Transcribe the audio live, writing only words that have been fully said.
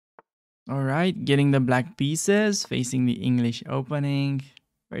All right, getting the black pieces, facing the English opening.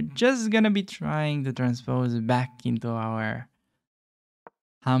 We're just gonna be trying to transpose back into our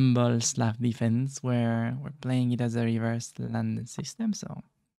humble Slav defense where we're playing it as a reverse London system. So,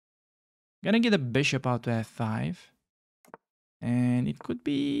 gonna get a bishop out to f5. And it could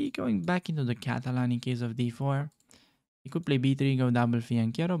be going back into the Catalan in case of d4. He could play b3, go double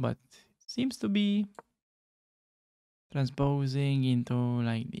fianchetto, but it seems to be transposing into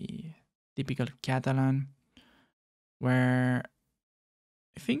like the typical Catalan, where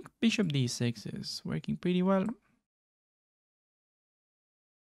I think bishop d6 is working pretty well.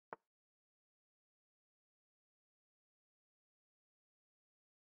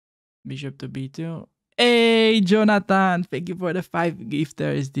 Bishop to b2. Hey, Jonathan! Thank you for the 5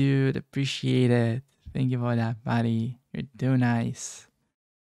 gifters, dude. Appreciate it. Thank you for that, buddy. You're too nice.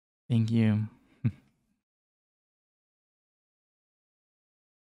 Thank you.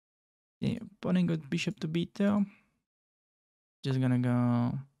 Yeah, opponent got bishop to b2. Just gonna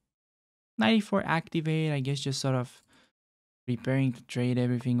go 94 activate. I guess just sort of preparing to trade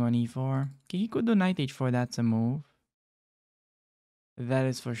everything on e4. Okay, he could do knight h4. That's a move. That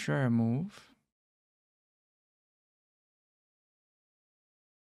is for sure a move.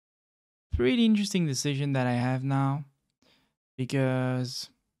 Pretty interesting decision that I have now, because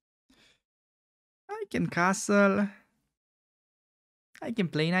I can castle. I can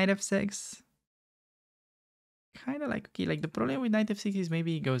play knight f6. Kind of like, okay, like the problem with knight f6 is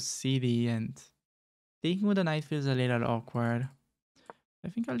maybe he goes cd and taking with the knight feels a little awkward. I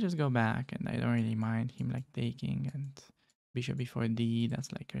think I'll just go back and I don't really mind him like taking and bishop before d.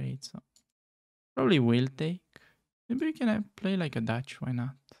 That's like great. So probably will take. Maybe we can play like a Dutch. Why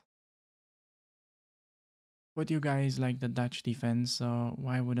not? What do you guys like the Dutch defense? So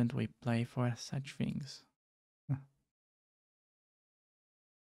why wouldn't we play for such things?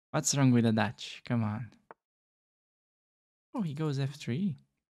 What's wrong with the Dutch? Come on. Oh, he goes f3.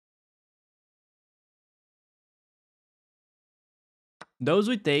 Those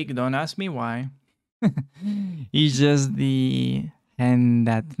we take, don't ask me why. He's just the hand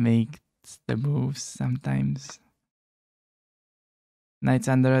that makes the moves sometimes. Knight's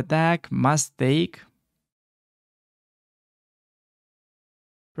under attack, must take.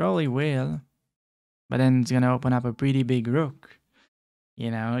 Probably will. But then it's gonna open up a pretty big rook. You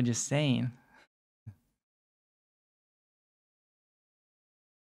know, just saying.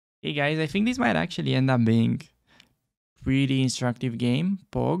 Hey guys, I think this might actually end up being pretty instructive game.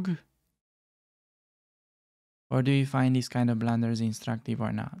 Pog. Or do you find these kind of blunders instructive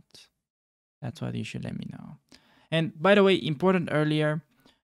or not? That's what you should let me know. And by the way, important earlier,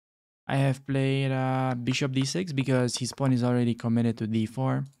 I have played bishop d6 because his pawn is already committed to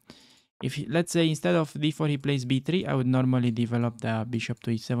d4. If he, let's say instead of d4 he plays b3, I would normally develop the bishop to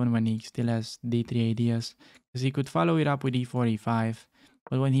e7 when he still has d3 ideas, because he could follow it up with e4, e5.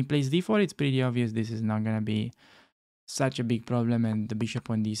 But when he plays d4, it's pretty obvious this is not gonna be such a big problem, and the bishop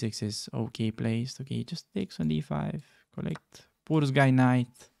on d6 is okay placed. Okay, he just takes on d5, collect. Poor guy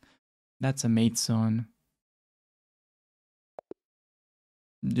knight. That's a mate zone.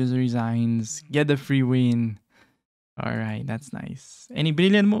 Just resigns. Get the free win. Alright, that's nice. Any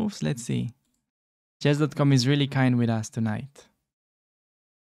brilliant moves? Let's see. Chess.com is really kind with us tonight,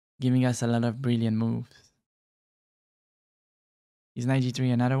 giving us a lot of brilliant moves. Is knight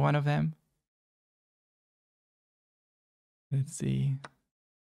g3 another one of them? Let's see.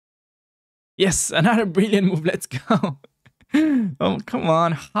 Yes, another brilliant move. Let's go. Oh, come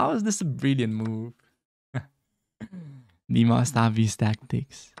on. How is this a brilliant move? The most obvious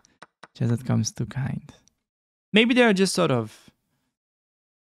tactics. Chess.com's too kind. Maybe they're just sort of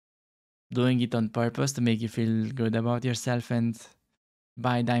doing it on purpose to make you feel good about yourself and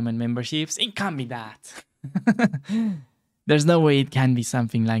buy diamond memberships. It can't be that. There's no way it can be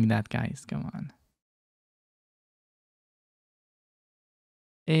something like that, guys. Come on.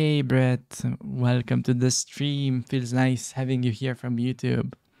 Hey, Brett. Welcome to the stream. Feels nice having you here from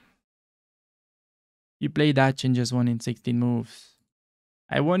YouTube. You played Dutch and just won in 16 moves.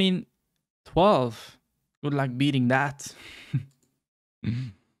 I won in 12. Good luck beating that.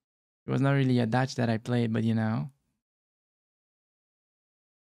 It was not really a Dutch that I played, but you know.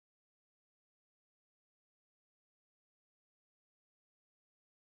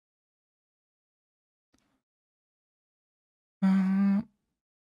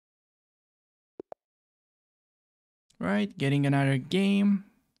 Right, getting another game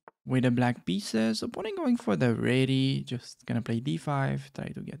with the black pieces. Opponent going for the ready. Just gonna play d5. Try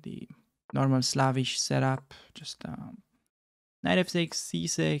to get the normal Slavish setup. Just knight f6,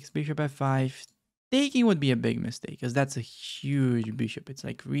 c6, bishop f5. Taking would be a big mistake because that's a huge bishop. It's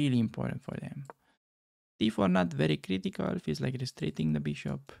like really important for them. D4 not very critical. Feels like restricting the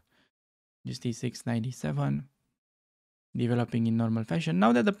bishop. Just D6, knight D7. Developing in normal fashion.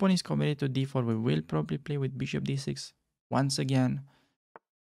 Now that the pawn is committed to D4, we will probably play with bishop D6 once again.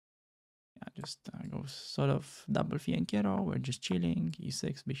 Yeah, just go sort of double fianchetto. We're just chilling.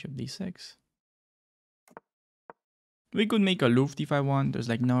 E6, bishop D6. We could make a Luft if I want. There's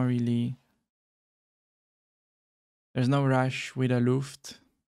like no really... There's no rush with a Luft.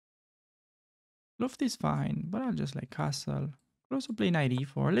 Luft is fine, but I'll just like castle. Could also play knight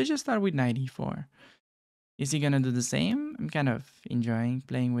e4. Let's just start with knight e4. Is he gonna do the same? I'm kind of enjoying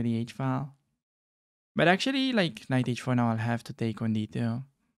playing with the h-file. But actually, like knight h4 now, I'll have to take on d2.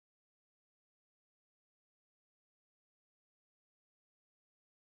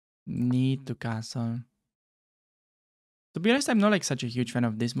 Need to castle. To be honest, I'm not like such a huge fan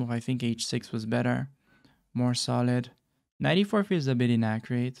of this move. I think h6 was better. More solid. Knight e4 feels a bit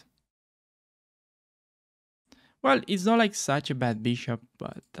inaccurate. Well, it's not like such a bad bishop,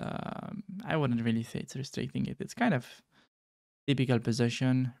 but I wouldn't really say it's restricting it. It's kind of typical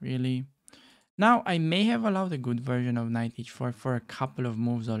position, really. Now, I may have allowed a good version of knight h4 for a couple of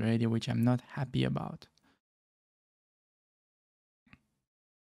moves already, which I'm not happy about.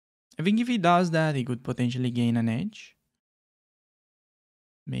 I think if he does that, he could potentially gain an edge.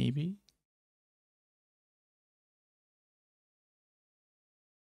 Maybe.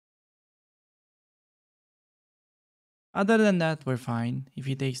 Other than that, we're fine. If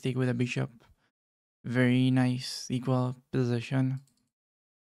he takes take with a bishop, very nice equal position.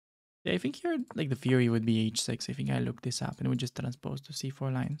 Yeah, I think here, like the theory would be h6. I think I looked this up and we just transpose to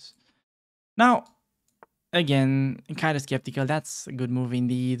c4 lines. Now, again, I'm kind of skeptical. That's a good move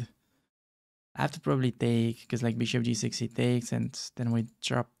indeed. I have to probably take, because like bishop g6 he takes, and then we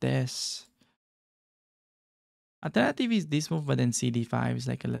drop this. Alternative is this move, but then cd5 is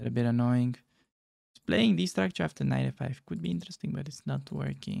like a little bit annoying. Playing this structure after knight f5 could be interesting, but it's not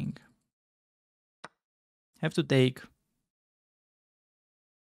working. Have to take.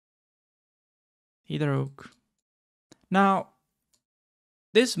 Hit a rook. Now,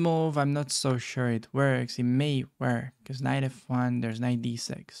 this move, I'm not so sure it works. It may work, because knight f1, there's knight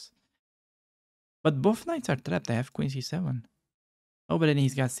d6. But both knights are trapped. I have queen c7. Oh, but then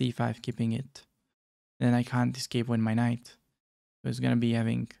he's got c5, keeping it. Then I can't escape with my knight. So it's going to be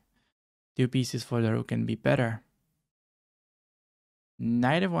having two pieces for the rook and be better.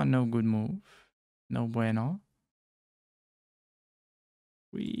 Knight f1, no good move. No bueno.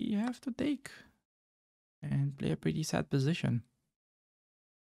 We have to take and play a pretty sad position.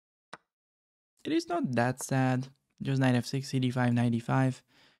 It is not that sad. Just knight f6, cd5, knight d5.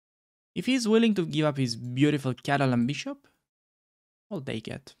 If he's willing to give up his beautiful Catalan bishop, I'll take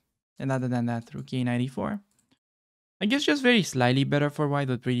it. And other than that, rook a knight e4. I guess just very slightly better for white,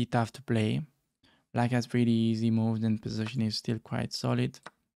 but pretty tough to play. Black has pretty easy moves and position is still quite solid.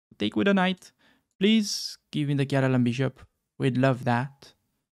 Take with a knight. Please give me the Catalan bishop. We'd love that.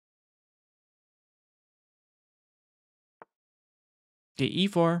 Okay,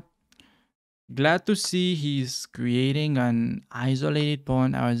 e4. Glad to see he's creating an isolated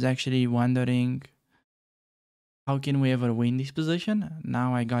pawn. I was actually wondering, how can we ever win this position?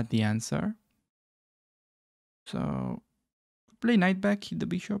 Now I got the answer. So, play knight back, hit the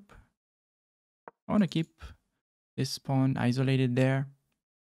bishop. I want to keep this pawn isolated there.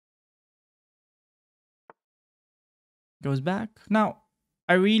 Goes back. Now,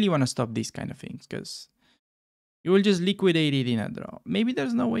 I really want to stop these kind of things because you will just liquidate it in a draw. Maybe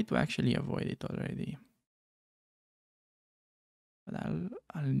there's no way to actually avoid it already. But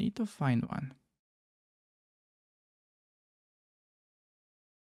I'll need to find one.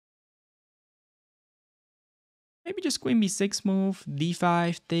 Maybe just queen b6 move,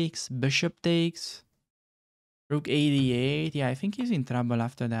 d5 takes, bishop takes, rook a8. Yeah, I think he's in trouble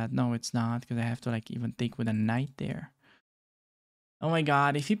after that. No, it's not, because I have to like even take with a knight there. Oh my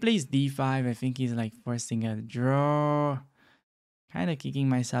god, if he plays d5, I think he's like forcing a draw. Kind of kicking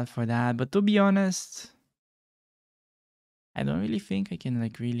myself for that, but to be honest, I don't really think I can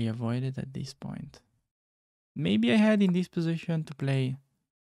like really avoid it at this point. Maybe I had in this position to play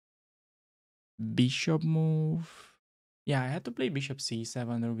bishop move. Yeah, I had to play bishop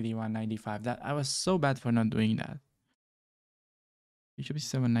c7, rook d1, knight d5. That I was so bad for not doing that. Bishop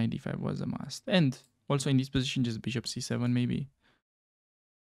c7, knight d5 was a must. And also in this position, just bishop c7 maybe.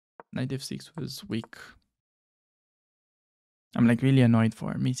 Knight f6 was weak. I'm like really annoyed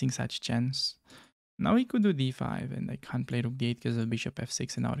for missing such chance. Now he could do d5 and I can't play rook d8 because of bishop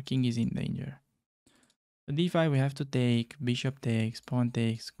f6 and our king is in danger. So d5 we have to take, bishop takes, pawn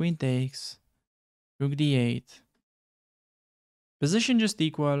takes, queen takes. Rook d8. Position just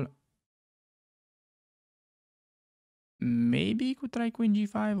equal. Maybe he could try queen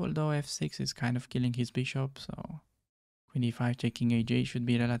g5, although f6 is kind of killing his bishop, so queen d5 checking aj should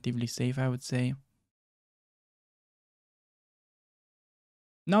be relatively safe, I would say.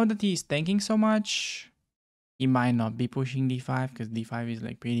 Now that he's tanking so much, he might not be pushing d5 because d5 is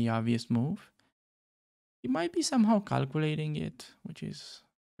like pretty obvious move. He might be somehow calculating it, which is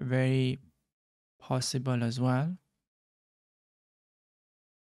very possible as well.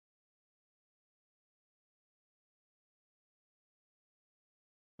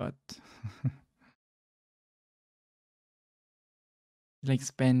 But like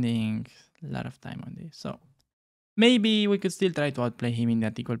spending a lot of time on this. So maybe we could still try to outplay him in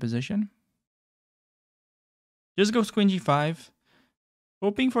that equal position. Just goes queen g5,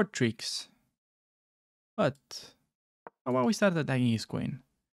 hoping for tricks. But how about we start attacking his queen?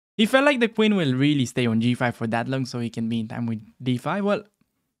 He felt like the queen will really stay on g5 for that long so he can be in time with d5. Well,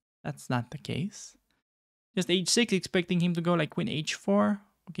 that's not the case. Just h6, expecting him to go like queen h4.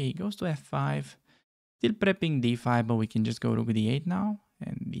 Okay, he goes to f5. Still prepping d5, but we can just go rook d8 now.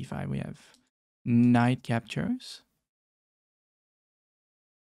 And d5 we have knight captures.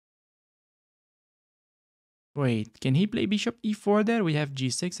 Wait, can he play bishop e4 there? We have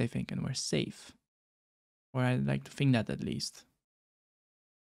g6, I think, and we're safe. Or I'd like to think that at least.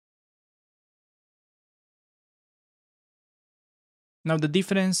 Now the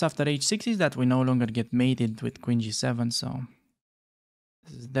difference after h6 is that we no longer get mated with queen g7, so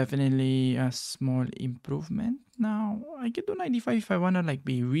this is definitely a small improvement. Now I can do knight d5 if I wanna like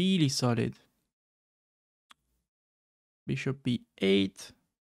be really solid. Bishop b8.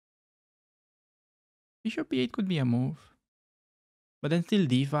 Bishop b8 could be a move. But then still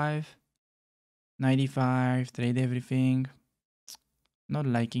d5. Knight e5, trade everything. Not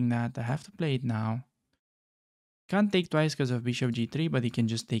liking that. I have to play it now. Can't take twice because of bishop g3, but he can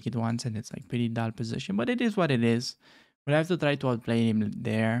just take it once and it's like pretty dull position. But it is what it is. We'll have to try to outplay him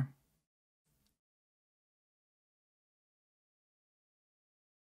there.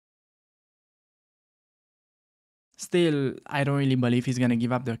 Still, I don't really believe he's gonna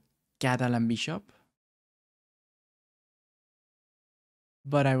give up the Catalan bishop.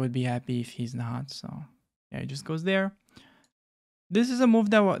 But I would be happy if he's not, so yeah, it just goes there. This is a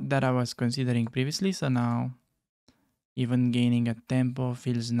move that I was considering previously, so now even gaining a tempo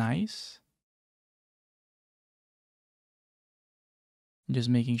feels nice. Just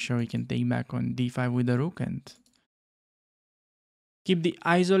making sure we can take back on d5 with the rook and keep the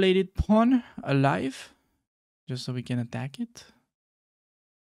isolated pawn alive, just so we can attack it.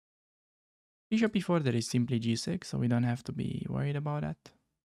 Bishop e4, there is simply g6, so we don't have to be worried about that.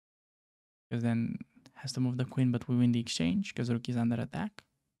 Because then has to move the queen, but we win the exchange because rook is under attack.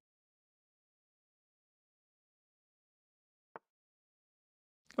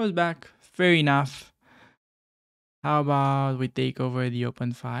 Goes back, fair enough. How about we take over the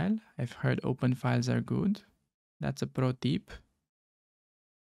open file? I've heard open files are good. That's a pro tip.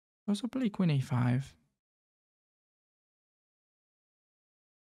 Also play queen a5.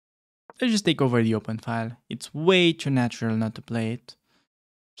 Let's just take over the open file. It's way too natural not to play it.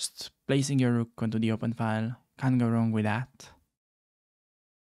 Just placing your rook onto the open file. Can't go wrong with that.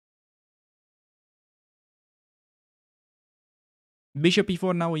 Bishop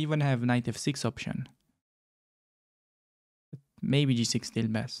e4, now we even have knight f6 option. But maybe g6 still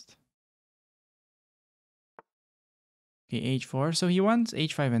best. Okay, h4. So he wants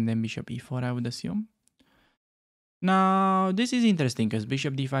h5 and then bishop e4, I would assume. Now, this is interesting because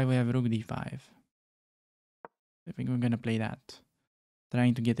bishop d5, we have rook d5. I think we're gonna play that.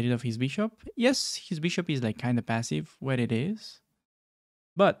 Trying to get rid of his bishop. Yes, his bishop is like kind of passive where it is.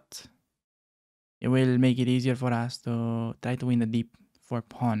 But it will make it easier for us to try to win the deep for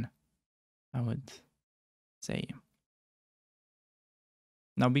pawn, I would say.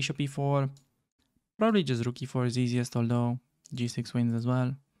 Now bishop e4. Probably just rook e4 is easiest, although g6 wins as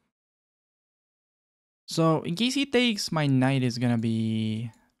well. So in case he takes, my knight is gonna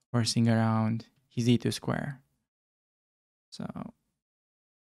be horsing around his e2 square. So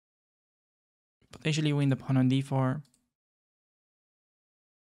potentially win the pawn on d4.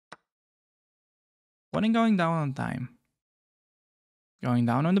 Pawn going down on time. Going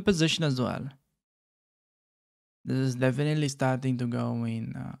down on the position as well. This is definitely starting to go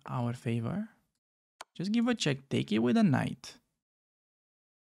in our favor. Just give a check, take it with a knight.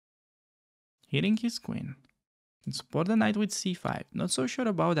 Hitting his queen. And support the knight with c5. Not so sure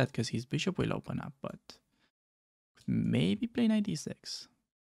about that because his bishop will open up, but maybe play knight e6.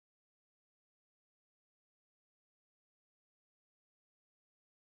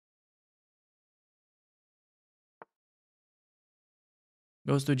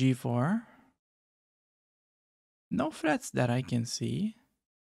 Goes to g4. No threats that I can see.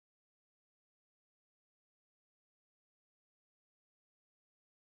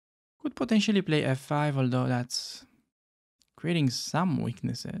 Could potentially play f5, although that's creating some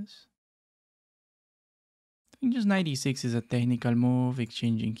weaknesses. I think just knight e6 is a technical move,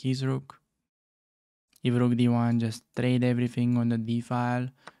 exchanging his rook. If rook d1, just trade everything on the d file,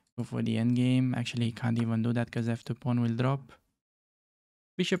 go for the endgame. Actually, he can't even do that because f2 pawn will drop.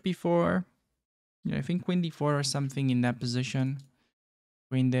 Bishop e4. Yeah, I think queen d4 or something in that position.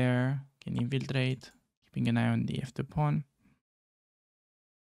 Queen there, can infiltrate, keeping an eye on the f2 pawn.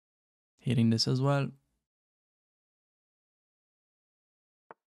 Hitting this as well.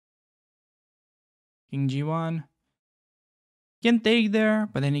 King g1. Can take there,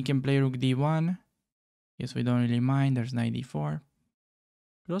 but then he can play rook d1. Guess we don't really mind. There's knight d4.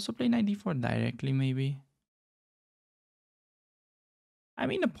 Could also play knight d4 directly, maybe. I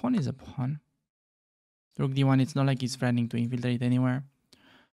mean, a pawn is a pawn. Rook d1, it's not like he's threatening to infiltrate anywhere.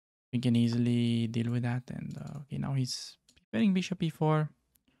 We can easily deal with that. And okay, now he's preparing bishop e4.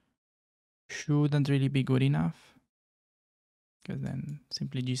 Shouldn't really be good enough, because then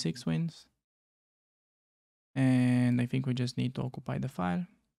simply g6 wins. And I think we just need to occupy the file.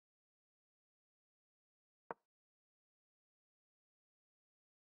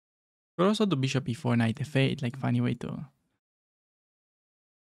 Could also do bishop e4, knight f8, like funny way to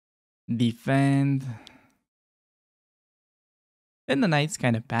defend. Then the knight's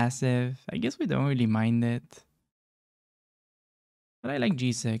kind of passive. I guess we don't really mind it. But I like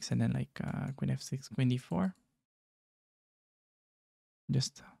g6 and then like queen f6, queen d4.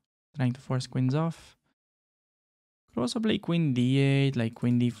 Just trying to force queens off. Could also play queen d8, like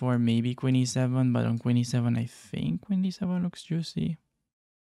queen d4, maybe queen e7. But on queen e7, I think queen d7 looks juicy.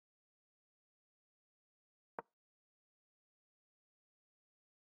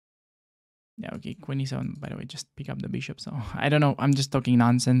 Yeah, okay, queen e7, by the way, just pick up the bishop. So I don't know, I'm just talking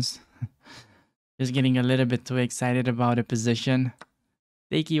nonsense. Just getting a little bit too excited about the position.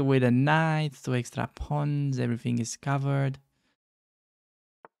 Take it with a knight, 2 extra pawns, everything is covered.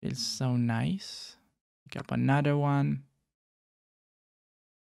 Feels so nice. Pick up another one.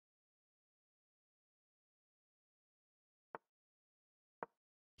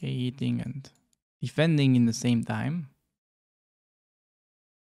 Okay, hitting and defending in the same time.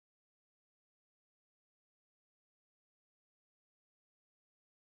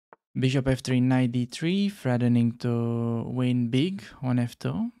 Bishop f3, knight d3, threatening to win big on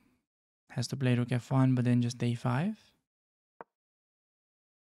f2. Has to play rook f1, but then just a5.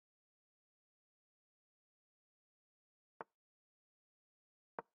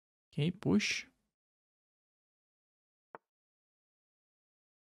 Okay, push.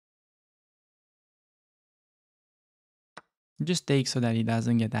 Just take so that he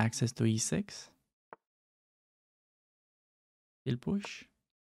doesn't get access to e6. Still push.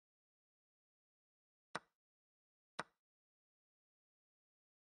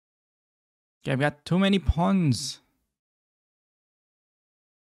 Okay, I've got too many pawns.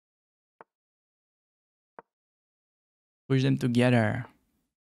 Push them together.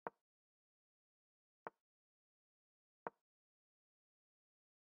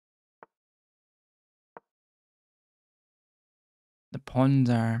 The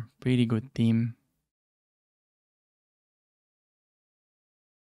pawns are pretty good team.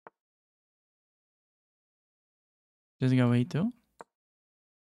 Just go a2.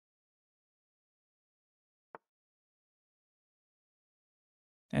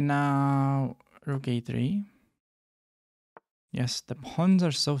 And now rook a3. Yes, the pawns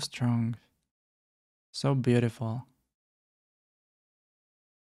are so strong. So beautiful.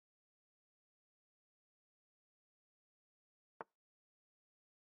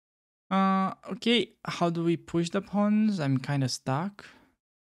 Okay, how do we push the pawns? I'm kind of stuck.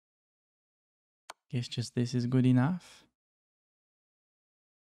 Guess just this is good enough.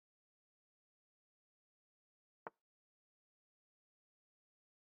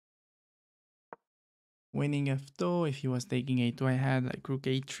 Winning f2. If he was taking a2, I had like rook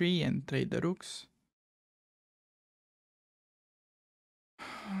a3 and trade the rooks.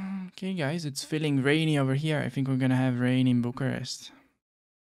 Okay, guys, it's feeling rainy over here. I think we're gonna have rain in Bucharest.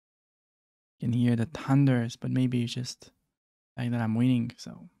 You can hear the thunders, but maybe it's just like that I'm winning,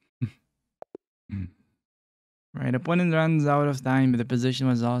 so. Right, opponent runs out of time, but the position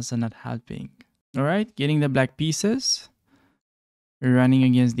was also not helping. Alright, getting the black pieces. We're running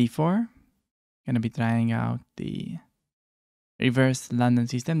against d4. Gonna be trying out the reverse London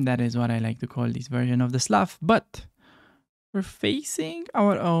system. That is what I like to call this version of the Slav. But we're facing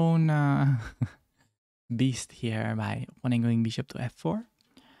our own beast here by opponent going bishop to f4.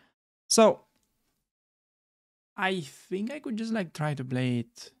 So I think I could just like try to play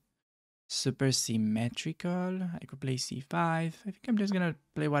it super symmetrical. I could play c5. I think I'm just gonna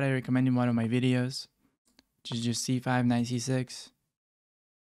play what I recommend in one of my videos, which is just c5, knight c6.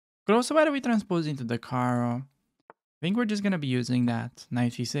 Could also, by the way, transpose into the caro. I think we're just gonna be using that.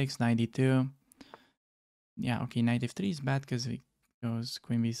 Knight c6, knight d2. Yeah, okay, knight f3 is bad because it goes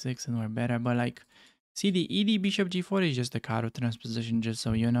queen b6 and we're better. But like, see, the ed bishop g4 is just a caro transposition, just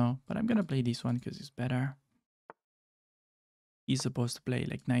so you know. But I'm gonna play this one because it's better. He's supposed to play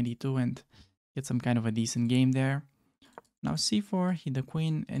like knight d2 and get some kind of a decent game there. Now c4, hit the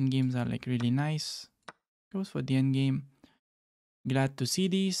queen. Endgames are like really nice. Goes for the endgame. Glad to see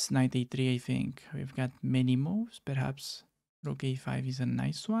this. Knight a3, I think. We've got many moves. Perhaps rook a5 is a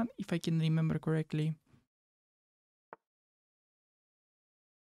nice one, if I can remember correctly.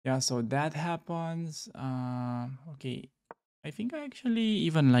 Yeah, so that happens. Okay. I think I actually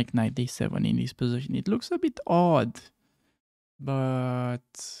even like knight a7 in this position. It looks a bit odd,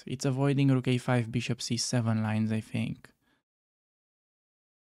 but it's avoiding rook a5, bishop c7 lines, I think.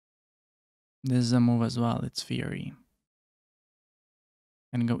 This is a move as well. It's Fury.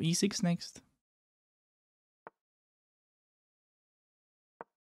 And go e6 next.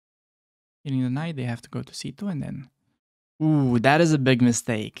 Hitting the knight, they have to go to c2 and then... Ooh, that is a big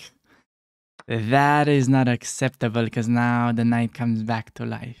mistake. That is not acceptable because now the knight comes back to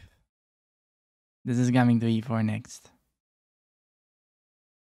life. This is coming to e4 next.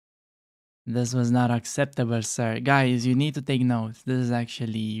 This was not acceptable, sir. Guys, you need to take notes. This is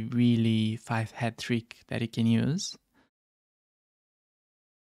actually really 5-head trick that you can use.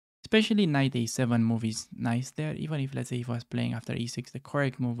 Especially knight a7 move is nice there. Even if, let's say, if I was playing after e6, the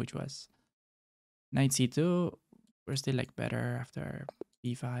correct move, which was knight c2, we're still like better after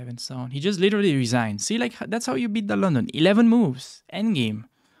b5 and so on. He just literally resigned. See, like, that's how you beat the London. 11 moves. Endgame.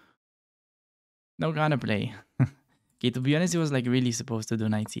 No counterplay. Okay, to be honest, it was like really supposed to do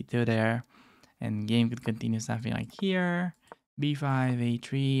knight c2 there. And game could continue something like here. b5,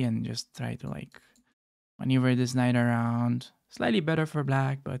 a3, and just try to like maneuver this knight around. Slightly better for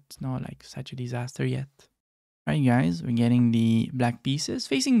black, but not like such a disaster yet. Alright guys, we're getting the black pieces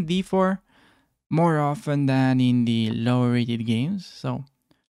facing d4 more often than in the lower rated games. So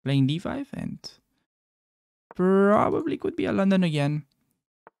playing d5 and probably could be a London again.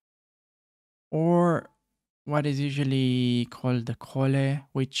 Or what is usually called the cole,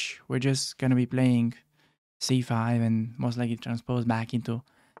 which we're just gonna be playing c5 and most likely transpose back into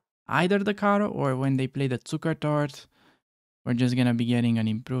either the caro, or when they play the Zuckertort, we're just gonna be getting an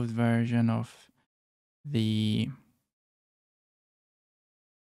improved version of the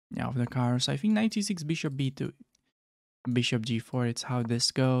caro. So I think knight c6, bishop b2, bishop g4, it's how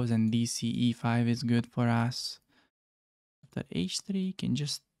this goes, and dc e5 is good for us. After h3, can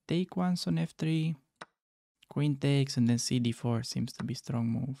just take once on f3, queen takes, and then cd4 seems to be strong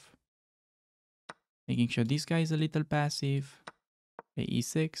move. Making sure this guy is a little passive. Okay,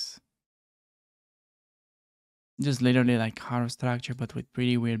 e6. Just literally like caro structure, but with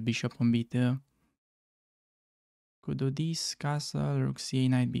pretty weird bishop on b2. Could do this, castle, rook c8,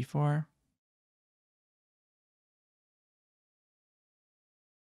 knight b4.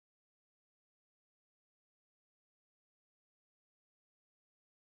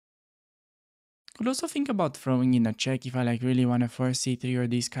 Could also think about throwing in a check if I like really want to force c3 or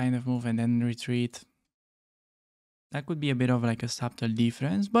this kind of move and then retreat. That could be a bit of like a subtle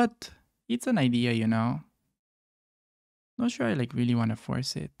difference, but it's an idea, you know. Not sure I like really want to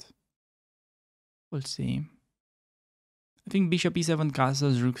force it. We'll see. I think bishop e7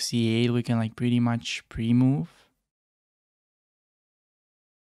 castles, rook c8, we can like pretty much pre-move.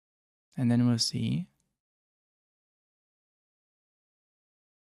 And then we'll see.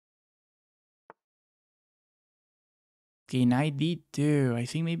 Okay, knight d2. I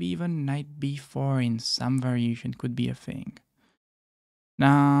think maybe even knight b4 in some variation could be a thing.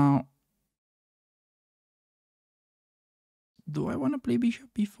 Now, do I want to play bishop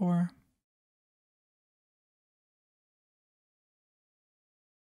b4?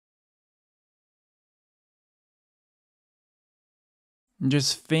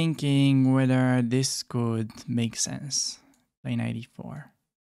 Just thinking whether this could make sense. Play knight e4.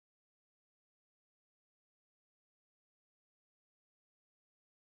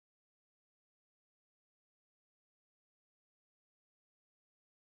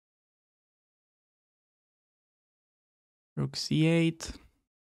 Rook c8.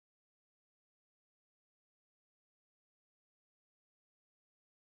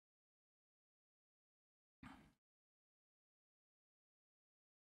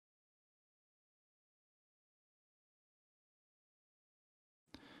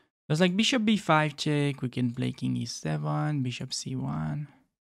 It's like bishop b5 check. We can play king e7, bishop c1.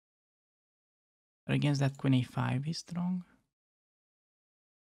 But against that queen a5 is strong.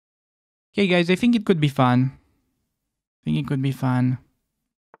 Okay, guys, I think it could be fun.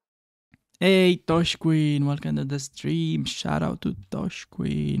 Hey, Tosh Queen, welcome to the stream. Shout out to Tosh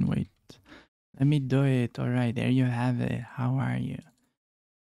Queen. Wait, let me do it. All right, there you have it. How are you?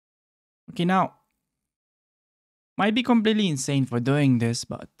 Okay, now, might be completely insane for doing this,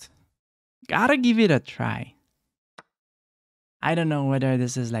 but gotta give it a try. I don't know whether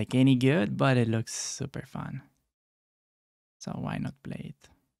this is like any good, but it looks super fun. So why not play it?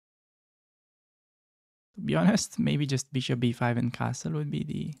 To be honest, maybe just bishop b5 and castle would be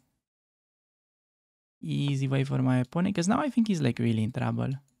the easy way for my opponent, because now I think he's like really in trouble.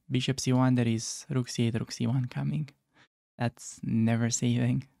 Bishop c1, there is rook c8, rook c1 coming. That's never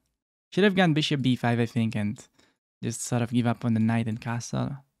saving. Should have gone bishop b5, I think, and just sort of give up on the knight and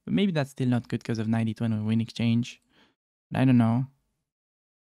castle. But maybe that's still not good because of knight e2 and win exchange. But I don't know.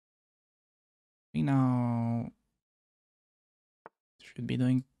 We now should be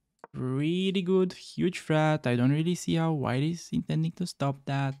doing pretty good. Huge threat. I don't really see how white is intending to stop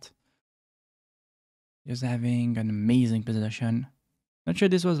that. Just having an amazing position. Not sure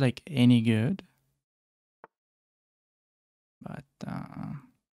this was like any good. But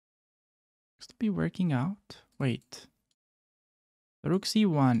looks to be working out. Wait. Rook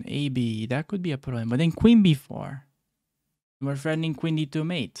c1, ab. That could be a problem. But then queen b4. We're threatening queen d2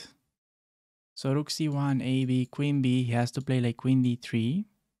 mate. So rook c1, ab, queen b. He has to play like queen d3.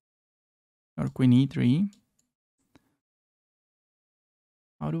 Or queen e3.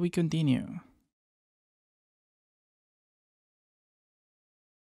 How do we continue?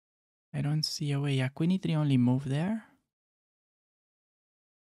 I don't see a way. Yeah, queen e3 only move there.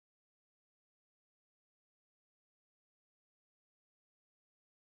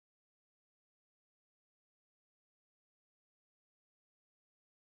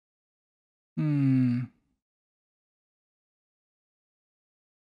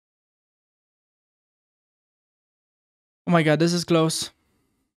 Oh my god, this is close.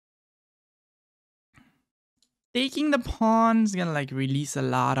 Taking the pawn is gonna like release a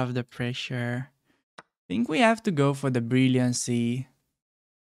lot of the pressure. I think we have to go for the brilliancy.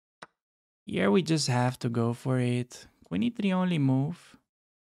 Here we just have to go for it. Queen e3 only move.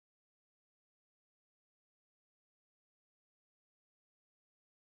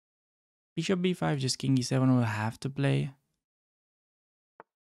 Bishop b5, just king e7 will have to play.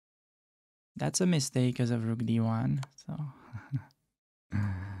 That's a mistake because of rook d1. So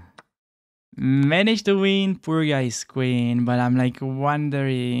managed to win, poor guy's queen, but I'm like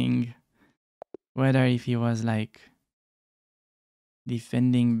wondering whether if he was like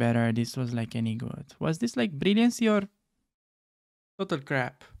defending better, this was like any good. Was this like brilliancy or total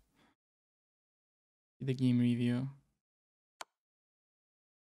crap? The game review.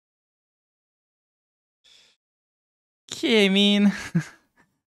 Okay, I mean,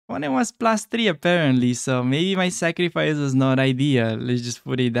 one was +3 apparently, so maybe my sacrifice was not ideal. Let's just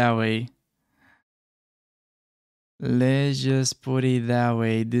put it that way. Let's just put it that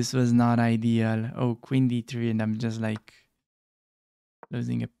way. This was not ideal. Oh, queen d3, and I'm just like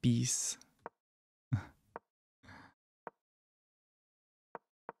losing a piece. So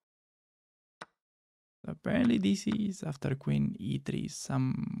apparently this is after queen e3 is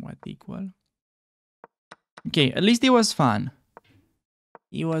somewhat equal. Okay, at least it was fun.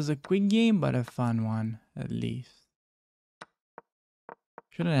 It was a quick game, but a fun one, at least.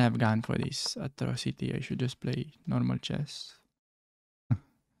 Shouldn't have gone for this atrocity. I should just play normal chess.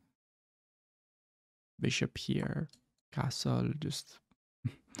 Bishop here. Castle, just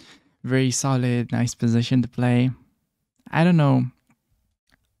very solid, nice position to play. I don't know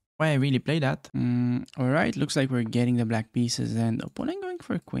why I really play that. Alright, looks like we're getting the black pieces and opponent going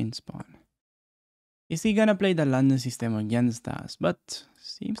for queen pawn. Is he gonna play the London system against us? But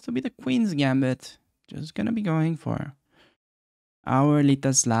seems to be the queen's gambit. Just gonna be going for our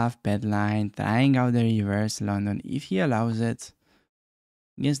little Slav pet line, trying out the reverse London if he allows it.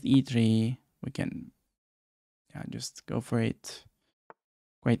 Against e3, we can just go for it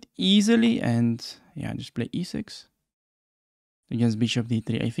quite easily and just play e6. Against bishop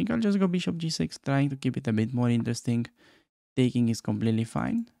d3, I think I'll just go bishop g6, trying to keep it a bit more interesting. Taking is completely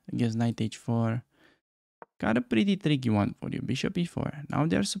fine. Against knight h4, got a pretty tricky one for you. Bishop e4. Now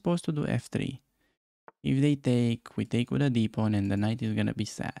they're supposed to do f3. If they take, we take with a d pawn and the knight is gonna be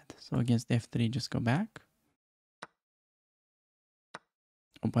sad. So against f3, just go back.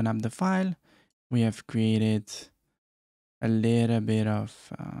 Open up the file. We have created a little bit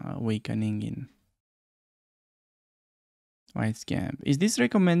of awakening in White scamp. Is this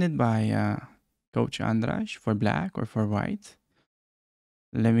recommended by Coach Andrash for black or for white?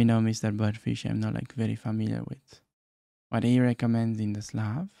 Let me know, Mr. Budfish. I'm not like very familiar with what he recommends in the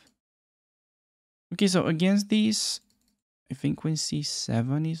Slav. Okay, so against these, I think queen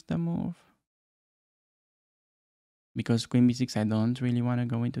c7 is the move. Because queen b6, I don't really want to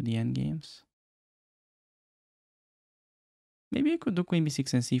go into the end games. Maybe I could do queen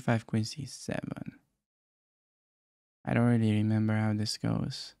b6 and c5, queen c7. I don't really remember how this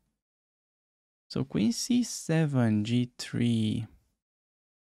goes. So queen c7, g3,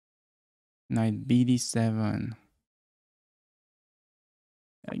 knight bd7.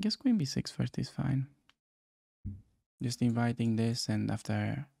 I guess queen b6 first is fine. Just inviting this, and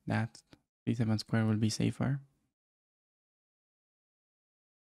after that, b7 square will be safer.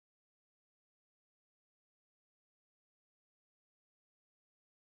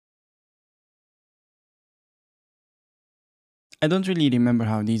 I don't really remember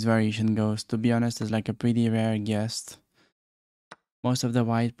how this variation goes. To be honest, it's like a pretty rare guest. Most of the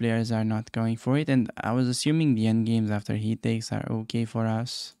white players are not going for it, and I was assuming the endgames after he takes are okay for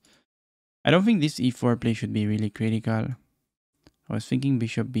us. I don't think this e4 play should be really critical. I was thinking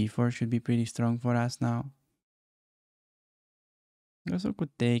bishop b4 should be pretty strong for us now. I also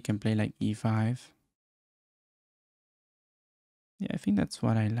could take and play like e5. Yeah, I think that's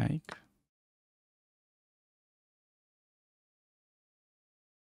what I like.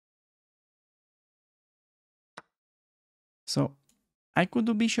 So I could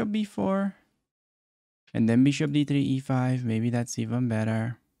do bishop b4 and then bishop d3 e5. Maybe that's even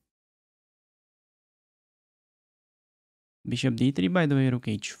better. Bishop d3, by the way, rook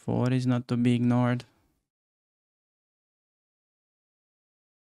h4 is not to be ignored.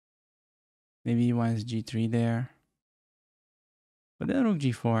 Maybe he wants g3 there. But then rook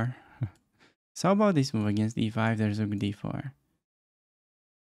g4. So how about this move against e5? There's rook d4.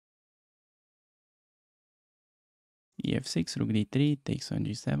 ef6, rook d3, takes on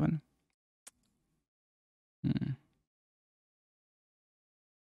g7.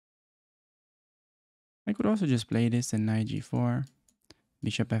 I could also just play this and knight g4.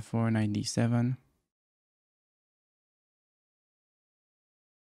 Bishop f4, knight d7.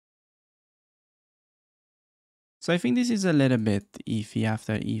 So I think this is a little bit iffy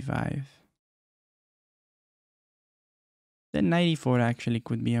after e5. Then knight e4 actually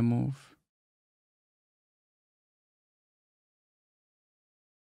could be a move.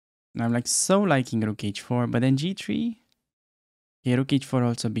 Now I'm like so liking rook h4, but then g3. Okay, rook h4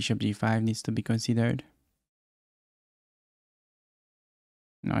 also bishop g5 needs to be considered.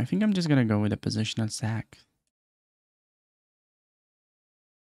 No, I think I'm just gonna go with a positional sack.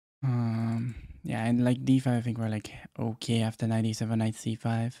 Yeah, and like d5, I think we're like okay after knight e7, knight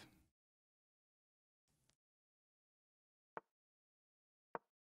c5.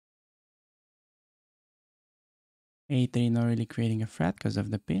 a3 not really creating a threat because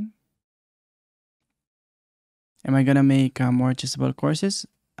of the pin. Am I gonna make more chessable courses?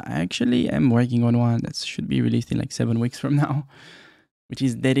 I actually am working on one that should be released in like 7 weeks from now, which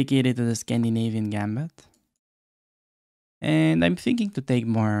is dedicated to the Scandinavian gambit. And I'm thinking to take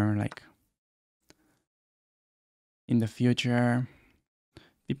more like in the future.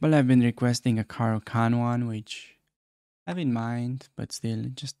 People have been requesting a Karo Khan one, which I have in mind, but still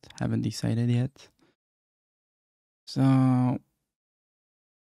just haven't decided yet. So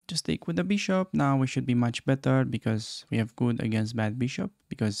just take with the bishop. Now we should be much better because we have good against bad bishop,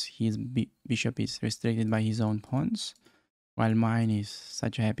 because his bishop is restricted by his own pawns, while mine is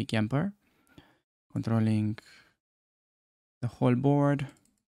such a happy camper, controlling the whole board.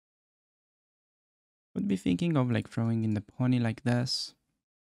 Would be thinking of like throwing in the pony like this.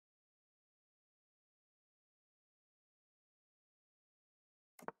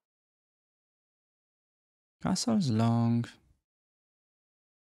 Castle's long.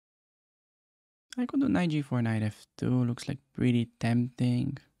 I could do knight g4, knight f2. Looks like pretty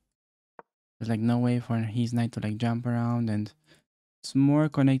tempting. There's like no way for his knight to like jump around, and it's more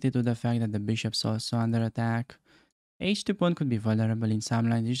connected to the fact that the bishop's also under attack. h2 pawn could be vulnerable in some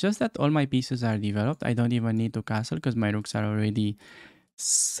lines. It's just that all my pieces are developed. I don't even need to castle because my rooks are already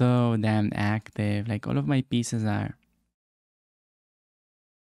so damn active. Like all of my pieces are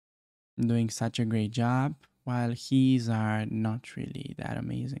doing such a great job, while his are not really that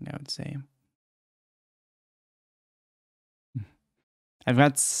amazing, I would say. I've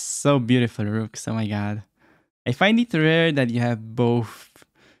got so beautiful rooks, oh my god. I find it rare that you have both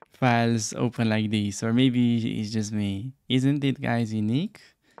files open like this, or maybe it's just me. Isn't it, guys, unique?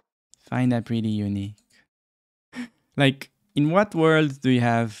 Find that pretty unique. Like, in what world do you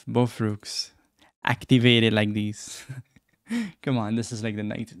have both rooks activated like this? Come on, this is like the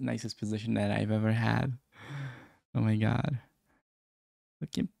nicest position that I've ever had. Oh my god.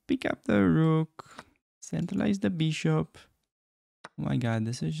 Okay, pick up the rook, centralize the bishop. Oh my god,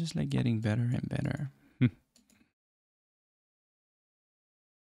 this is just like getting better and better.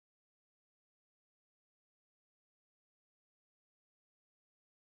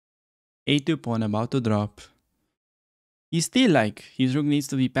 A2 pawn about to drop. He's still like, his rook needs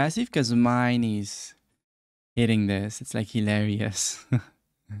to be passive because mine is hitting this. It's like hilarious.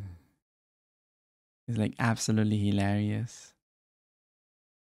 It's like absolutely hilarious.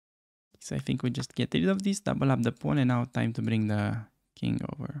 So I think we just get rid of this, double up the pawn, and now time to bring the king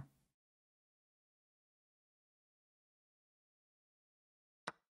over.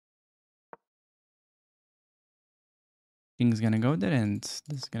 King's gonna go there, and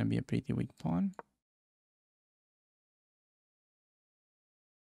this is gonna be a pretty weak pawn.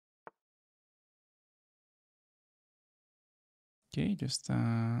 Okay, just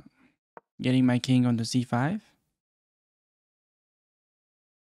getting my king onto c5.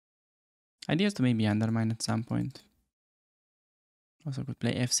 Idea is to maybe undermine at some point. Also could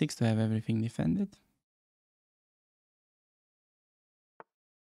play f6 to have everything defended.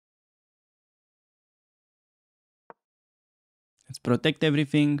 Let's protect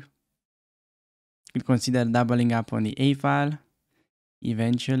everything. Could consider doubling up on the a file.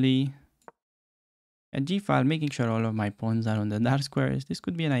 Eventually. At g file, making sure all of my pawns are on the dark squares. This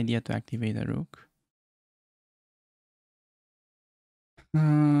could be an idea to activate a rook.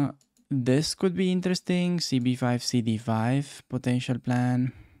 This could be interesting. cb5, cd5 potential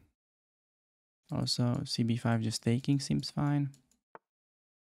plan. Also, cb5 just taking seems fine.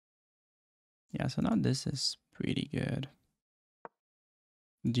 Yeah, so now this is pretty good.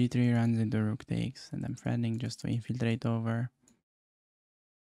 g3 runs into rook takes, and I'm threatening just to infiltrate over.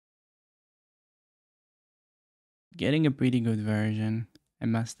 Getting a pretty good version, I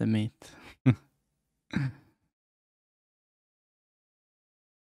must admit.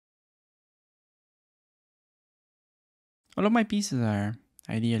 All of my pieces are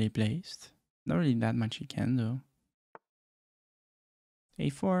ideally placed. Not really that much you can do.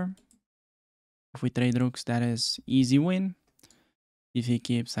 a4. If we trade rooks, that is easy win. If he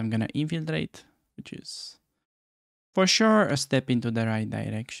keeps, I'm gonna infiltrate, which is for sure a step into the right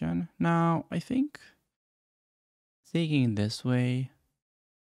direction. Now, I think taking this way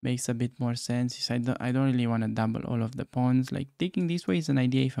makes a bit more sense. I don't really want to double all of the pawns. Like taking this way is an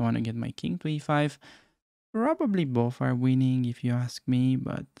idea if I want to get my king to e5. Probably both are winning if you ask me,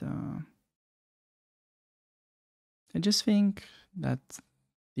 but I just think that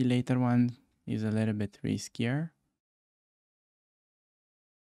the later one is a little bit riskier.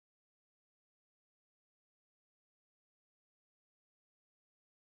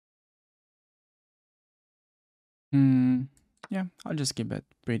 Yeah, I'll just keep it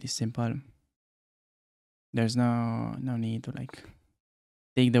pretty simple. There's no need to like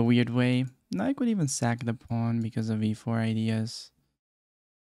take the weird way. Now I could even sack the pawn because of e4 ideas.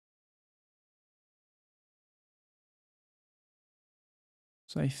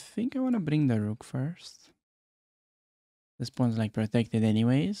 So I think I want to bring the rook first. This pawn's like protected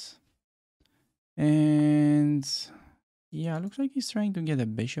anyways. And yeah, looks like he's trying to get a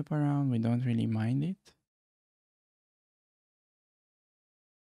bishop around. We don't really mind it.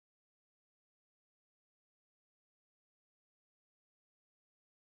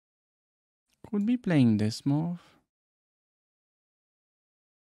 Could be playing this move.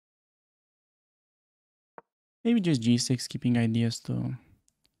 Maybe just g6, keeping ideas to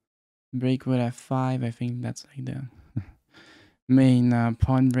break with f5. I think that's like the main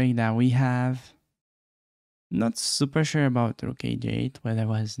pawn break that we have. Not super sure about rook h8, whether it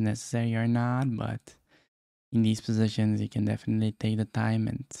was necessary or not, but in these positions, you can definitely take the time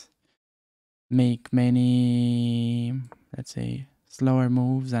and make many, let's say, slower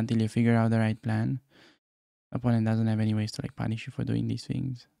moves until you figure out the right plan. Opponent doesn't have any ways to like punish you for doing these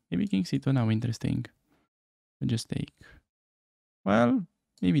things. Maybe king c2 now, interesting. But just take. Well,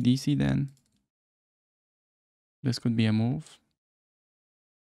 maybe dc then. This could be a move.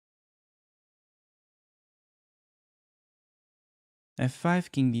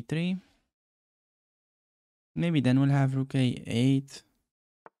 f5, king d3. Maybe then we'll have rook a8.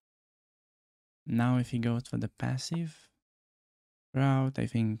 Now if he goes for the passive route, I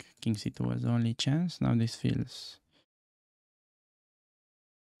think king c2 was the only chance. Now this feels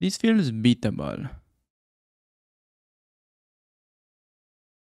beatable.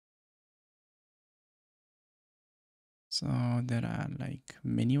 So there are like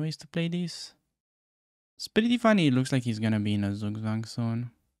many ways to play this. It's pretty funny. It looks like he's gonna be in a zugzwang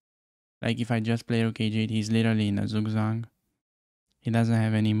soon. Like if I just play rook h8, he's literally in a zugzwang. He doesn't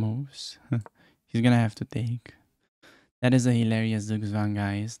have any moves. He's gonna have to take. That is a hilarious Zugzwang,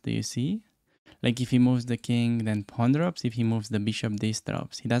 guys. Do you see? Like if he moves the king, then pawn drops. If he moves the bishop, this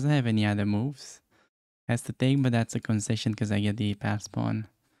drops. He doesn't have any other moves. Has to take, but that's a concession because I get the pass pawn.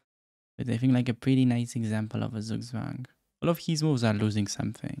 But I think like a pretty nice example of a Zugzwang. All of his moves are losing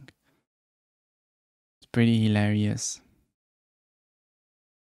something. It's pretty hilarious.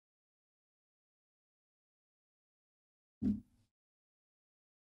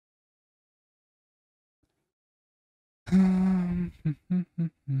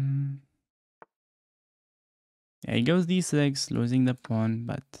 Yeah, he goes d6, losing the pawn,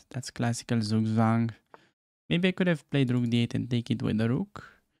 but that's classical Zugzwang. Maybe I could have played rook d8 and take it with the rook.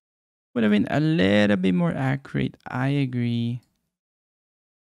 Would have been a little bit more accurate, I agree.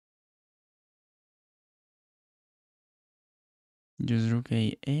 Just rook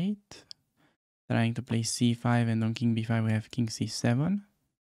a8. Trying to play c5, and on king b5 we have king c7.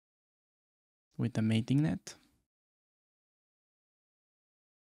 With the mating net.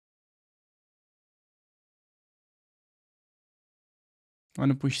 I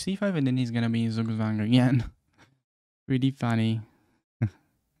want to push c5 and then he's gonna be in Zugzwang again. Pretty funny.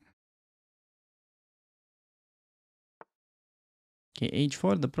 Okay,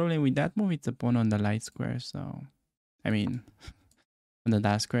 h4. The problem with that move, it's a pawn on the light square, so... I mean, on the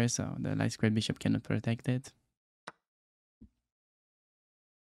dark square, so the light square bishop cannot protect it.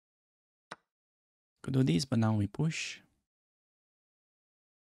 Could do this, but now we push.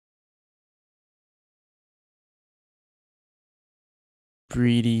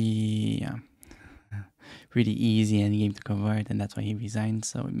 Pretty... yeah. Pretty easy endgame to convert, and that's why he resigned,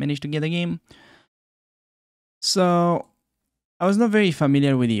 so we managed to get the game. So, I was not very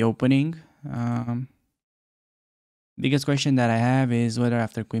familiar with the opening. Biggest question that I have is whether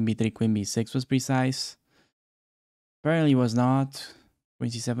after queen b3, queen b6 was precise. Apparently was not.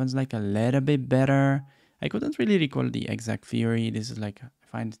 Queen c7 is like a little bit better. I couldn't really recall the exact theory. This is like, I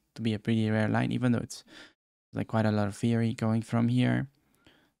find it to be a pretty rare line, even though it's like quite a lot of theory going from here.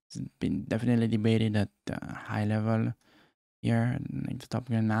 It's been definitely debated at high level here in the top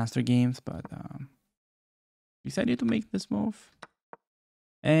grandmaster games, but decided to make this move.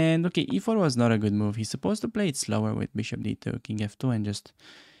 And okay, e4 was not a good move. He's supposed to play it slower with bishop d2, king f2, and just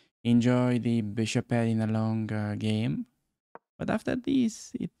enjoy the bishop pair in a long game. But after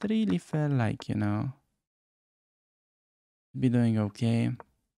this, it really felt like, you know, be doing okay.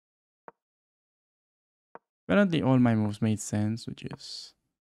 Apparently all my moves made sense, which is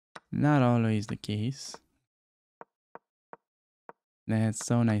not always the case. That's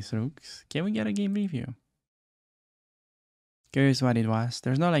so nice, rooks. Can we get a game review? Curious what it was.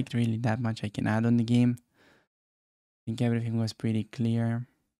 There's not like really that much I can add on the game. I think everything was pretty clear.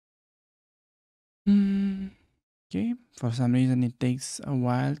 Okay, for some reason it takes a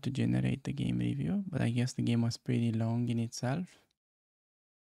while to generate the game review, but I guess the game was pretty long in itself.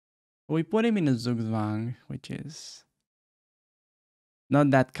 We put him in a Zugzwang, which is not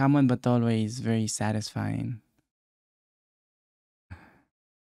that common, but always very satisfying.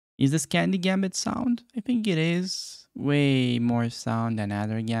 Is this Candy Gambit sound? I think it is. Way more sound than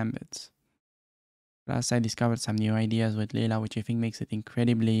other Gambits. Plus, I discovered some new ideas with Lila, which I think makes it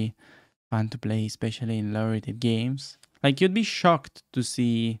incredibly fun to play, especially in low-rated games. Like, you'd be shocked to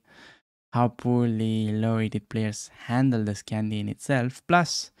see how poorly low-rated players handle this candy in itself.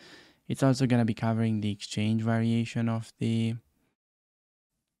 Plus, it's also going to be covering the exchange variation of the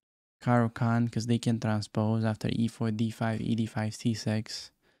Caro-Kann, because they can transpose after e4, d5, ed5,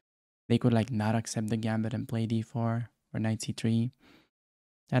 c6. They could like not accept the gambit and play d4 or knight c3.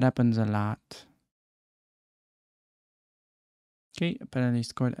 That happens a lot. Okay, apparently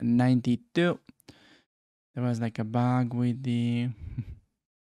scored 92. There was like a bug with the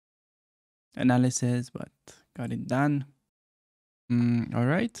analysis, but got it done.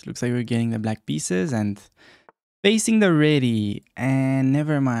 Alright, looks like we're getting the black pieces and facing the ready. And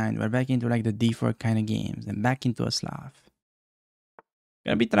never mind, we're back into like the d4 kind of games and back into a Slav.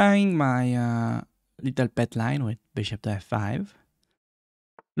 Gonna be trying my little pet line with bishop to f5.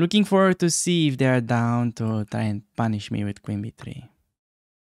 Looking forward to see if they're down to try and punish me with queen b3.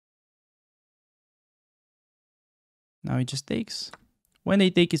 Now it just takes. When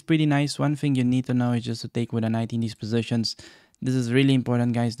they take is pretty nice. One thing you need to know is just to take with a knight in these positions. This is really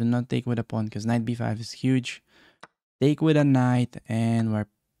important, guys. Do not take with a pawn because knight b5 is huge. Take with a knight and we're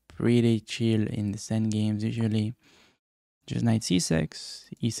pretty chill in the end games usually. Just knight c6,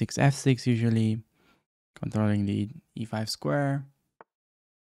 e6, f6 usually. Controlling the e5 square.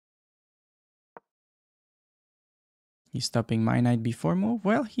 He's stopping my knight b4 move.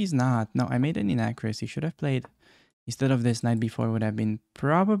 Well, he's not. No, I made an inaccuracy. Should have played Instead of this, knight b4 would have been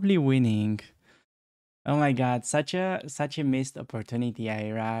probably winning. Oh my god, such a missed opportunity.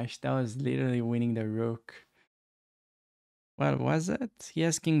 I rushed. That was literally winning the rook. What was it? He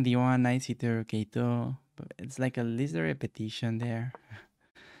has king d1, knight c2, rook a2. But it's like a little repetition there.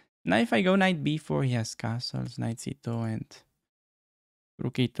 Now if I go knight b4, he has castles, knight c2 and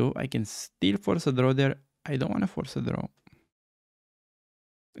rook a2. I can still force a draw there. I don't want to force a draw.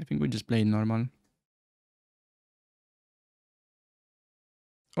 I think we just play normal.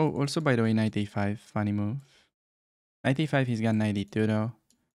 Oh, also by the way, knight a5. Funny move. Knight a5, he's got knight e2 though.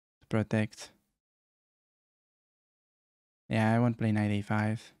 To protect. Yeah, I won't play knight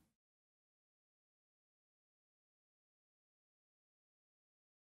a5.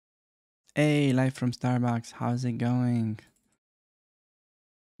 Hey, live from Starbucks. How's it going?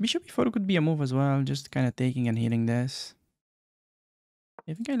 Bishop e4 could be a move as well. Just kind of taking and hitting this.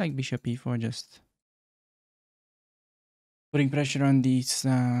 I think I like bishop e4, just putting pressure on this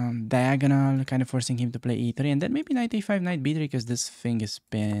diagonal, kind of forcing him to play e3. And then maybe knight a5, knight b3 because this thing is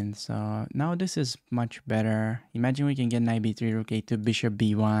pinned. So now this is much better. Imagine we can get knight b3, rook a2, bishop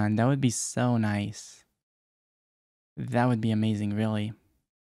b1. That would be so nice. That would be amazing, really.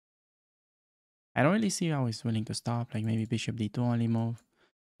 I don't really see how he's willing to stop. Like maybe bishop d2 only move.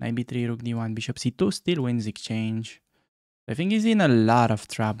 Knight b3, rook d1, bishop c2 still wins exchange. I think he's in a lot of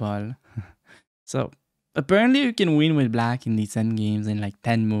trouble. So apparently you can win with black in these endgames in like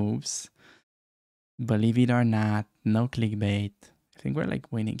 10 moves. Believe it or not, no clickbait. I think we're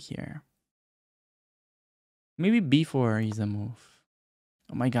like winning here. Maybe b4 is a move.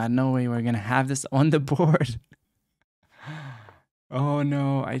 Oh my god, no way we're gonna have this on the board. Oh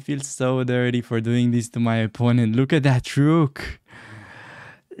no, I feel so dirty for doing this to my opponent. Look at that rook.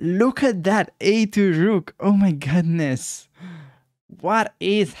 Look at that a2 rook. Oh my goodness. What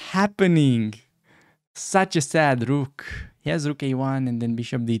is happening? Such a sad rook. He has rook a1 and then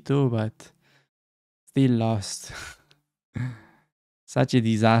bishop d2, but still lost. Such a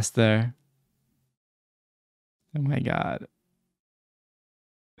disaster. Oh my god.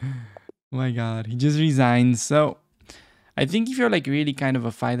 Oh my god. He just resigned. So I think if you're like really kind of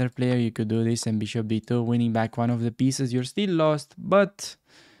a fighter player, you could do this and bishop d2, winning back one of the pieces. You're still lost, but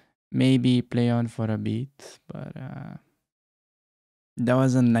maybe play on for a bit. But that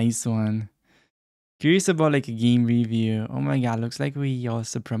was a nice one. Curious about like a game review. Oh my god, looks like we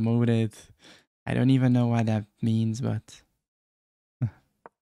also promoted. I don't even know what that means, but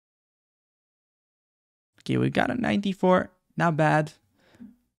okay, we got a 94. Not bad.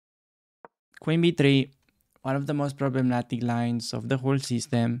 Queen b3, one of the most problematic lines of the whole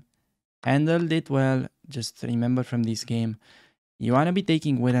system. Handled it well. Just remember from this game, you want to be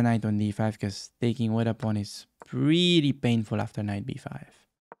taking with a knight on d5 because taking with a pawn is pretty painful after knight b5.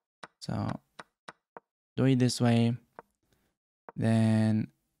 So do it this way. Then,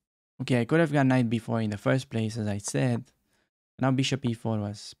 okay, I could have got knight b4 in the first place, as I said. Now bishop e4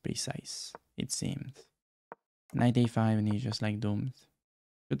 was precise, it seemed. Knight a5 and he's just like doomed.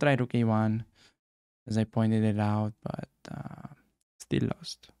 Should try rook a1, as I pointed it out, but still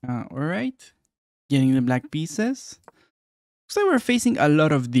lost. Alright, getting the black pieces. Looks like we're facing a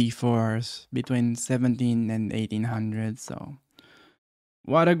lot of d4s between 17 and 1800, so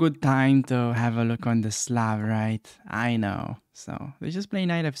what a good time to have a look on the Slav, right? I know. So let's just play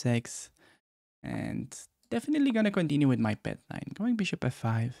knight f6 and definitely gonna continue with my pet line. Going bishop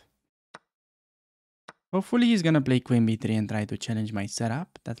f5. Hopefully he's gonna play queen b3 and try to challenge my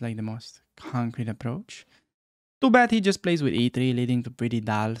setup. That's like the most concrete approach. Too bad he just plays with e3, leading to pretty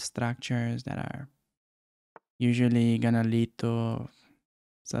dull structures that are usually gonna lead to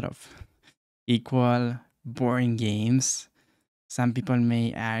sort of equal boring games. Some people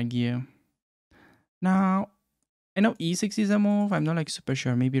may argue. Now, I know e6 is a move. I'm not like super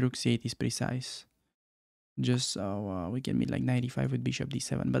sure. Maybe rook c8 is precise. Just so we can meet like 95 with bishop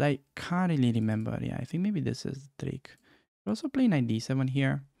d7. But I can't really remember. Yeah, I think maybe this is the trick. Also play knight d7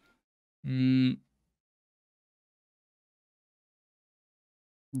 here.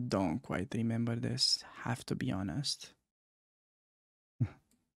 Don't quite remember this. Have to be honest.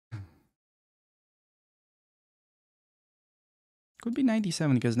 Could be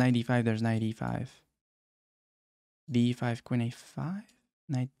 97 because 95 there's knight e5. d5, queen a5.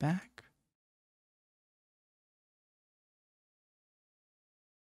 Knight back.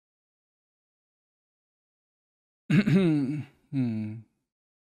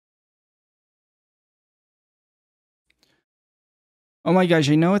 Oh my gosh,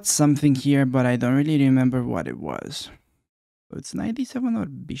 I know it's something here, but I don't really remember what it was. So it's knight d7 or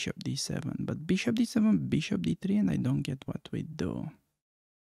bishop d7, but bishop d7, bishop d3, and I don't get what we do.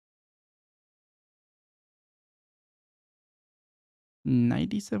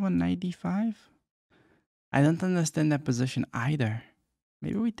 97, 95? I don't understand that position either.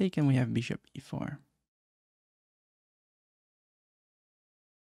 Maybe we take and we have bishop e4.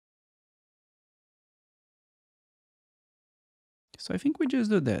 So I think we just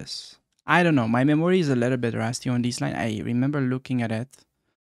do this. I don't know. My memory is a little bit rusty on this line. I remember looking at it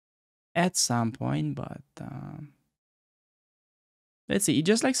at some point, but let's see. It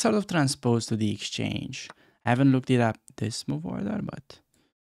just like sort of transposed to the exchange. I haven't looked it up this move order, but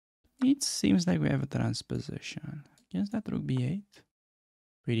it seems like we have a transposition. Against that rook b8.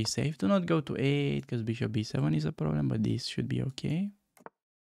 Pretty safe. Do not go to 8 because bishop b7 is a problem, but this should be okay.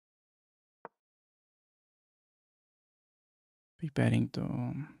 Preparing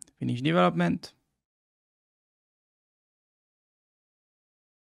to finish development.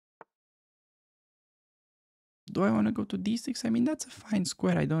 Do I want to go to d6? I mean, that's a fine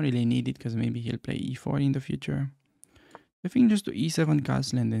square. I don't really need it because maybe he'll play e4 in the future. I think just to e7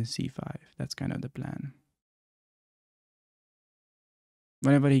 castle and then c5. That's kind of the plan.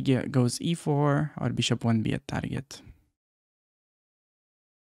 Whenever he goes e4, our bishop won't be a target.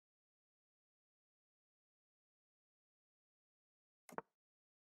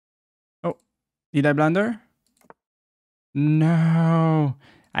 Oh, did I blunder? No,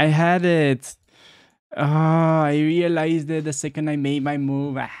 I had it. Oh, I realized that the second I made my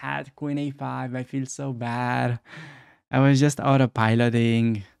move, I had queen a5. I feel so bad. I was just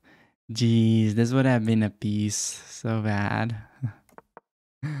autopiloting. Jeez, this would have been a piece. So bad.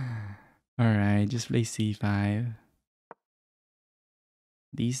 Alright, just play c5.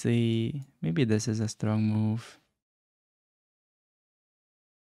 dc. Maybe this is a strong move.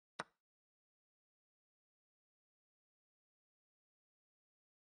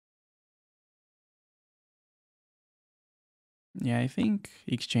 Yeah, I think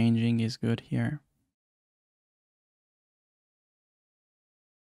exchanging is good here.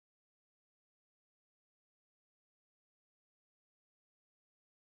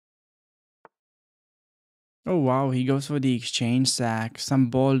 Oh wow, he goes for the exchange sack. Some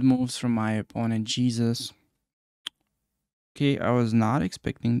bold moves from my opponent, Jesus. Okay, I was not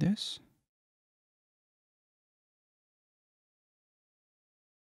expecting this.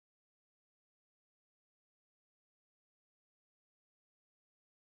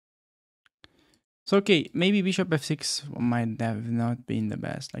 So okay, maybe bishop f6 might have not been the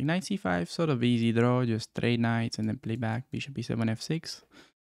best. Like knight c5, sort of easy draw, just trade knights and then play back bishop e7 f6.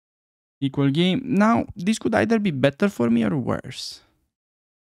 Equal game. Now, this could either be better for me or worse.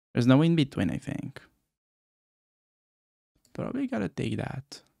 There's no in between, I think. Probably gotta take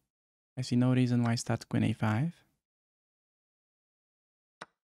that. I see no reason why I start queen a5.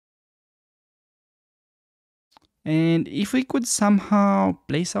 And if we could somehow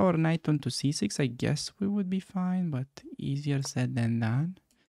place our knight onto c6, I guess we would be fine, but easier said than done.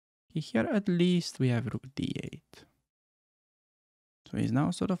 Here at least we have rook d8. So he's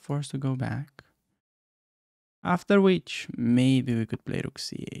now sort of forced to go back. After which, maybe we could play rook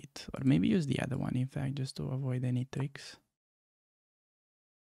c8. Or maybe use the other one, in fact, just to avoid any tricks.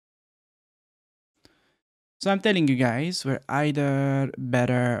 So I'm telling you guys, we're either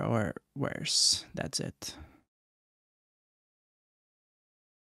better or worse. That's it.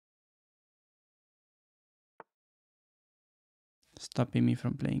 Stopping me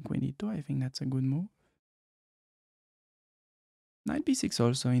from playing queen d2, I think that's a good move. Knight b6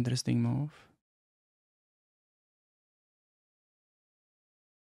 also interesting move.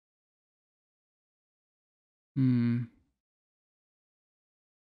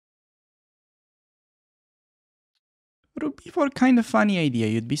 Rook b4, kind of funny idea.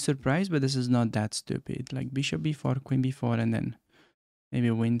 You'd be surprised, but this is not that stupid. Like bishop b4, queen b4, and then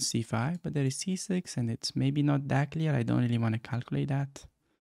maybe win c5. But there is c6, and it's maybe not that clear. I don't really want to calculate that.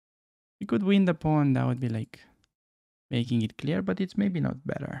 We could win the pawn. That would be like making it clear, but it's maybe not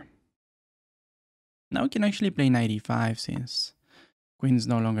better. Now we can actually play knight e5 since queen's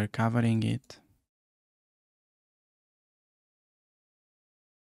no longer covering it.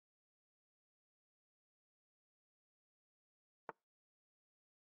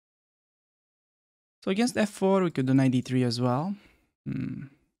 So against f4, we could do knight d3 as well.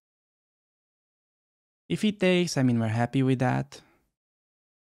 If he takes, I mean, we're happy with that.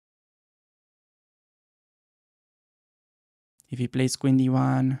 If he plays queen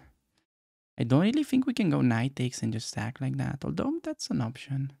d1, I don't really think we can go knight takes and just stack like that, although that's an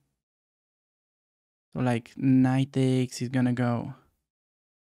option. So like knight takes, he's gonna go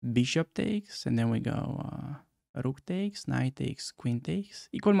bishop takes, and then we go rook takes, knight takes, queen takes.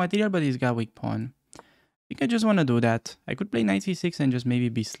 Equal material, but he's got weak pawn. I think I just want to do that. I could play knight c6 and just maybe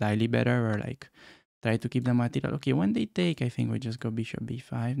be slightly better, or like Try to keep the material. Okay, when they take, I think we just go bishop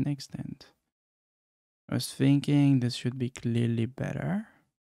b5 next. And I was thinking this should be clearly better.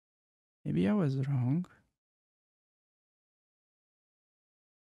 Maybe I was wrong.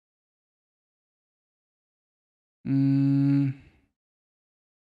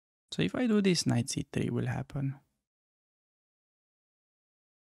 So if I do this, knight c3 will happen.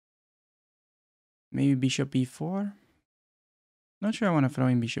 Maybe bishop e4. Not sure I want to throw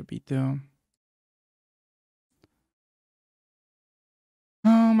in bishop e2.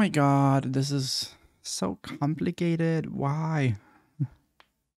 Oh my god, this is so complicated. Why?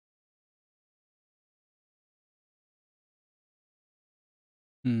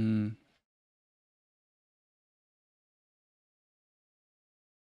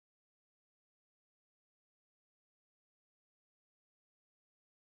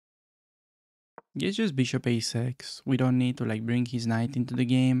 It's just bishop a6. We don't need to like bring his knight into the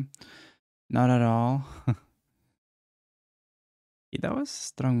game. Not at all. Yeah, that was a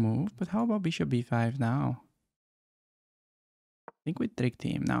strong move, but how about bishop b5 now? I think we tricked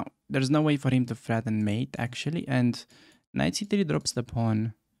him. Now, there's no way for him to threaten mate, actually, and knight c3 drops the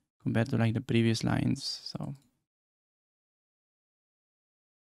pawn compared to like the previous lines, so...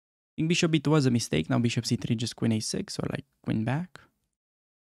 I think bishop b2 was a mistake. Now bishop c3, just queen a6, or like queen back.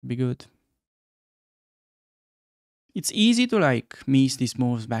 Be good. It's easy to like miss these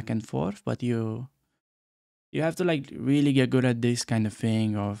moves back and forth, but you have to like really get good at this kind of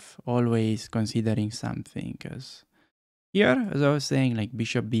thing of always considering something, because here, as I was saying, like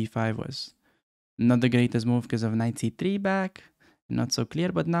bishop b5 was not the greatest move because of knight c3 back, not so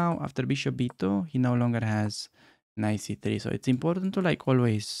clear, but now after bishop b2 he no longer has knight c3, so it's important to like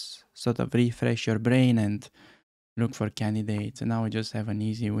always sort of refresh your brain and look for candidates. And now we just have an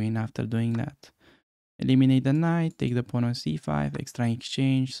easy win after doing that. Eliminate the knight, take the pawn on c5, extra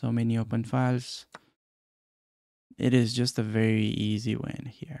exchange, so many open files. It is just a very easy win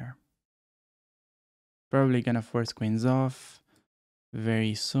here. Probably gonna force queens off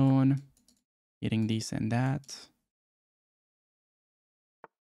very soon, hitting this and that.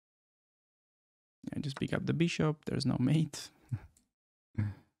 Yeah, just pick up the bishop, there's no mate.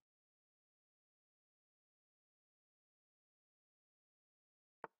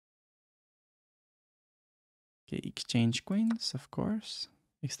 Okay, exchange queens, of course.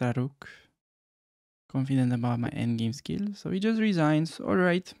 Extra rook. Confident about my endgame skill, so he just resigns.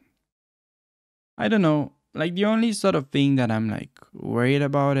 Alright. I don't know. Like, the only sort of thing that I'm like worried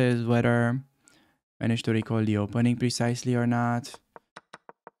about is whether I manage to recall the opening precisely or not.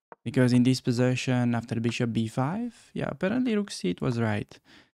 Because in this position, after bishop b5, yeah, apparently rook c8 was right.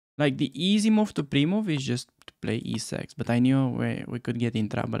 Like, the easy move to pre-move is just to play e6, but I knew we could get in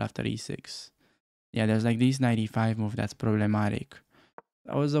trouble after e6. Yeah, there's like this knight e5 move that's problematic.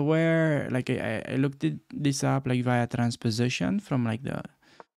 I was aware, like I looked this up like via transposition from like the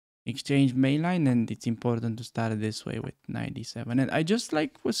exchange mainline, and it's important to start this way with knight d7. And I just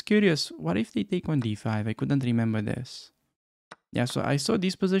like was curious, what if they take on d5? I couldn't remember this. Yeah, so I saw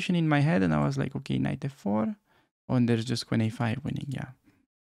this position in my head and I was like, okay, knight f4. Oh, and there's just queen a5 winning, yeah.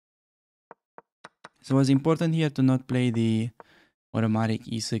 So it was important here to not play the automatic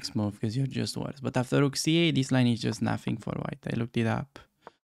e6 move because you're just worse. But after rook c8, this line is just nothing for white. I looked it up.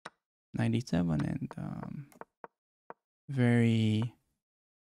 97 and very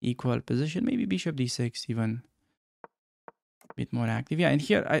equal position. Maybe bishop d6 even a bit more active. Yeah, and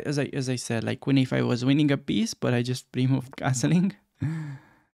here, as I said, like queen a5 was winning a piece, but I just pre-moved castling.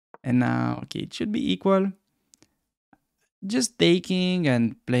 And now, okay, it should be equal. Just taking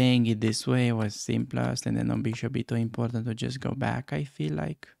and playing it this way was simplest, and then on bishop b2, important to just go back, I feel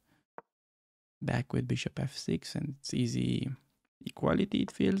like. Back with bishop f6, and it's easy equality,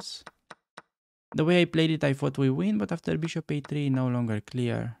 it feels. The way I played it, I thought we win, but after bishop a3, no longer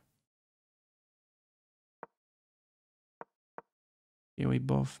clear. Okay, we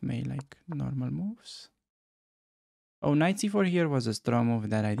both made like normal moves. Oh, knight c4 here was a strong move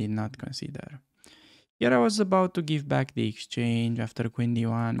that I did not consider. Here I was about to give back the exchange after queen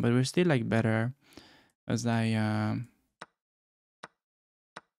d1, but we're still like better as I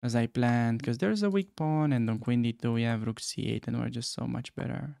planned, because there's a weak pawn, and on queen d2 we have rook c8, and we're just so much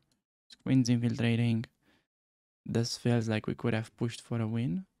better. Queen's infiltrating. This feels like we could have pushed for a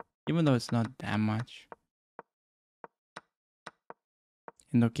win, even though it's not that much.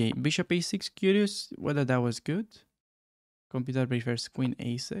 And okay, bishop a6, curious whether that was good. Computer prefers queen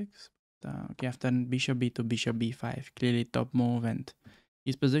a6. Okay, after bishop b2, bishop b5, clearly top move, and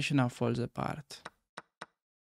his position now falls apart.